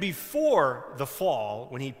 even before the fall,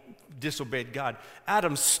 when he disobeyed God,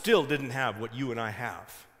 Adam still didn't have what you and I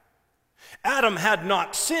have. Adam had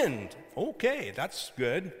not sinned. Okay, that's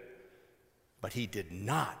good. But he did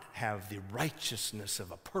not have the righteousness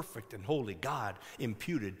of a perfect and holy God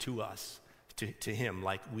imputed to us, to him,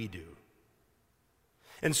 like we do.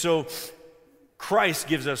 And so Christ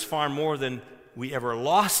gives us far more than we ever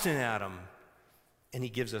lost in Adam, and he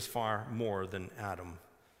gives us far more than Adam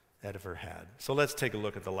had ever had. So let's take a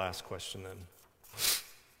look at the last question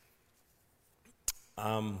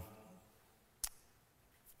then.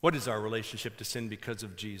 What is our relationship to sin because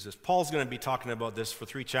of Jesus? Paul's going to be talking about this for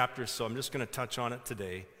 3 chapters, so I'm just going to touch on it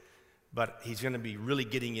today. But he's going to be really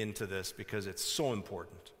getting into this because it's so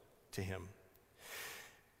important to him.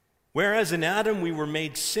 Whereas in Adam we were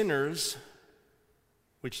made sinners,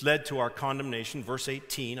 which led to our condemnation, verse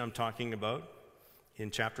 18 I'm talking about in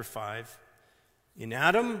chapter 5. In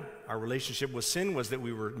Adam, our relationship with sin was that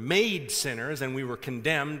we were made sinners and we were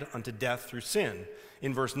condemned unto death through sin.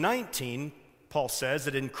 In verse 19, Paul says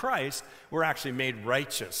that in Christ, we're actually made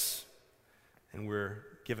righteous and we're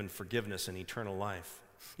given forgiveness and eternal life.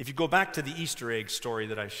 If you go back to the Easter egg story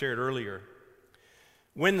that I shared earlier,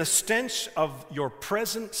 when the stench of your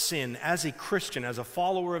present sin as a Christian, as a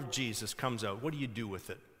follower of Jesus comes out, what do you do with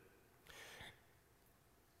it?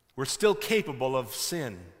 We're still capable of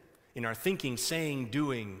sin in our thinking, saying,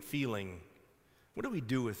 doing, feeling. What do we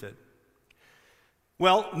do with it?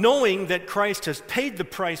 Well, knowing that Christ has paid the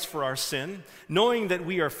price for our sin, knowing that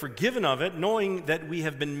we are forgiven of it, knowing that we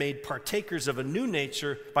have been made partakers of a new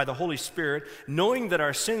nature by the Holy Spirit, knowing that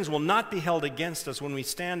our sins will not be held against us when we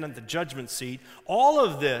stand at the judgment seat, all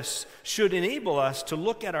of this should enable us to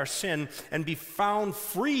look at our sin and be found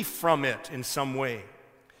free from it in some way.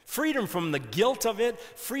 Freedom from the guilt of it,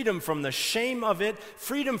 freedom from the shame of it,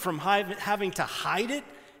 freedom from having to hide it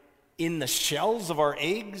in the shells of our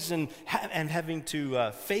eggs and having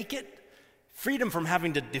to fake it, freedom from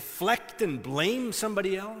having to deflect and blame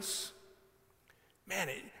somebody else. Man,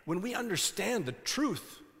 when we understand the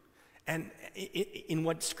truth and in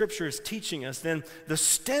what Scripture is teaching us, then the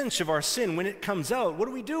stench of our sin, when it comes out, what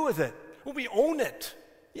do we do with it? Well, we own it.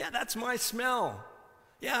 Yeah, that's my smell.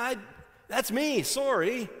 Yeah, that's me,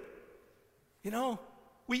 sorry. You know,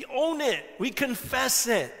 We own it. We confess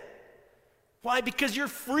it. Why? Because you're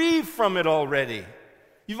free from it already.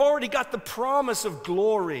 You've already got the promise of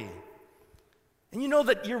glory. And you know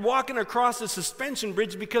that you're walking across a suspension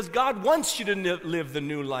bridge because God wants you to live the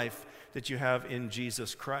new life that you have in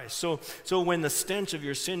Jesus Christ. So when the stench of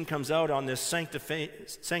your sin comes out on this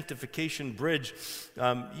sanctification bridge,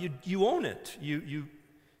 you own it. You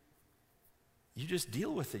just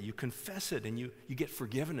deal with it. You confess it, and you get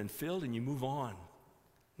forgiven and filled, and you move on.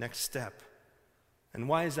 Next step. And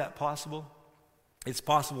why is that possible? It's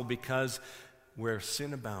possible because where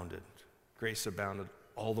sin abounded, grace abounded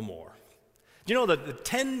all the more. Do you know that the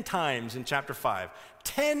 10 times in chapter 5,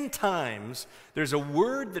 10 times there's a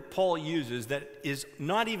word that Paul uses that is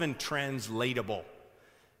not even translatable?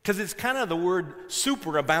 Because it's kind of the word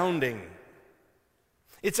superabounding.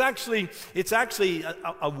 It's actually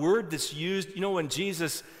a word that's used, you know, when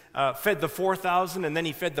Jesus fed the 4,000 and then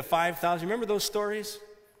he fed the 5,000. Remember those stories?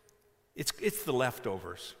 It's the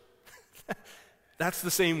leftovers. That's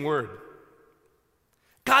the same word.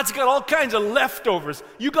 God's got all kinds of leftovers.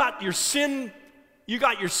 You got your sin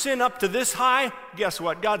up to this high. Guess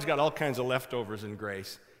what? God's got all kinds of leftovers in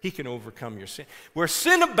grace. He can overcome your sin. Where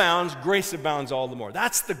sin abounds, grace abounds all the more.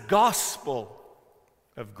 That's the gospel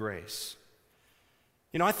of grace.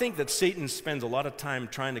 You know, I think that Satan spends a lot of time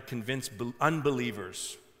trying to convince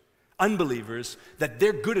unbelievers that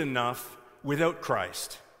they're good enough without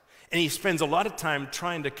Christ. And he spends a lot of time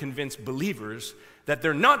trying to convince believers that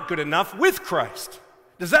they're not good enough with Christ.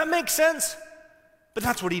 Does that make sense? But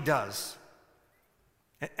that's what he does.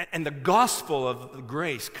 And the gospel of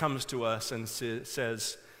grace comes to us and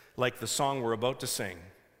says, like the song we're about to sing,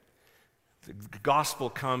 the gospel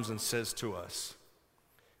comes and says to us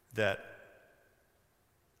that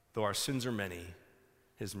though our sins are many,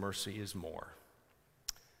 his mercy is more.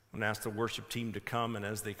 I'm going to ask the worship team to come, and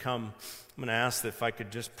as they come, I'm going to ask that if I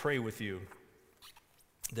could just pray with you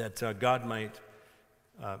that God might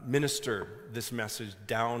minister this message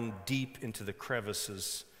down deep into the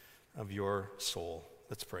crevices of your soul.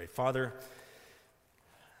 Let's pray. Father,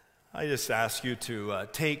 I just ask you to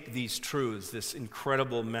take these truths, this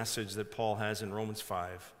incredible message that Paul has in Romans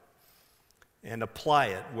 5, and apply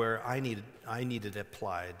it where I need it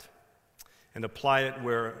applied, and apply it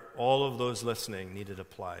where all of those listening need it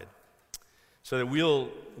applied, so that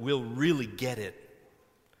we'll really get it.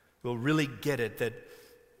 We'll really get it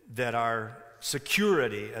that our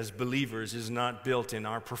security as believers is not built in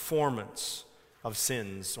our performance of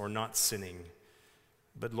sins or not sinning.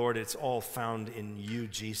 But Lord, it's all found in you,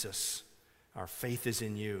 Jesus. Our faith is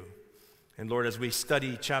in you. And Lord, as we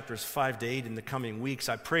study chapters 5 to 8 in the coming weeks,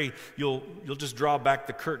 I pray you'll just draw back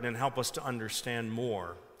the curtain and help us to understand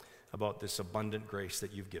more about this abundant grace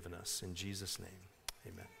that you've given us. In Jesus' name,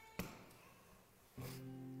 amen.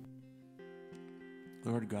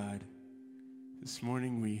 Lord God, this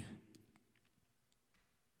morning we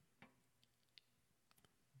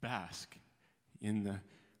bask in the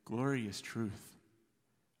glorious truth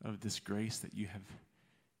of this grace that you have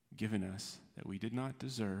given us that we did not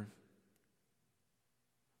deserve,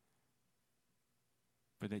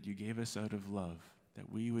 but that you gave us out of love,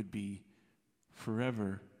 that we would be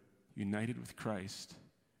forever united with Christ,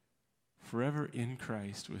 forever in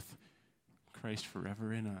Christ, with Christ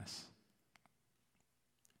forever in us.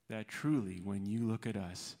 That truly, when you look at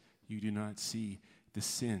us, you do not see the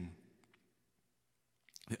sin,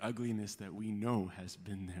 the ugliness that we know has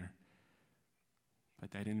been there,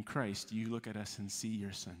 but that in Christ you look at us and see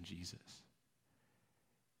your Son, Jesus.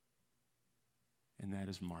 And that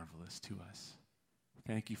is marvelous to us.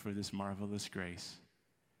 Thank you for this marvelous grace.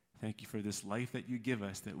 Thank you for this life that you give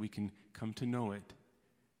us, that we can come to know it.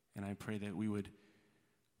 And I pray that we would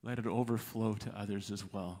let it overflow to others as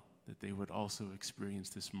well, that they would also experience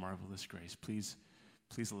this marvelous grace. Please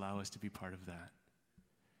allow us to be part of that.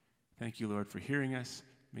 Thank you, Lord, for hearing us.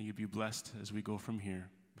 May you be blessed as we go from here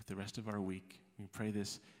with the rest of our week. We pray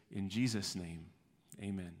this in Jesus' name.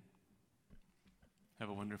 Amen. Have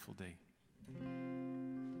a wonderful day.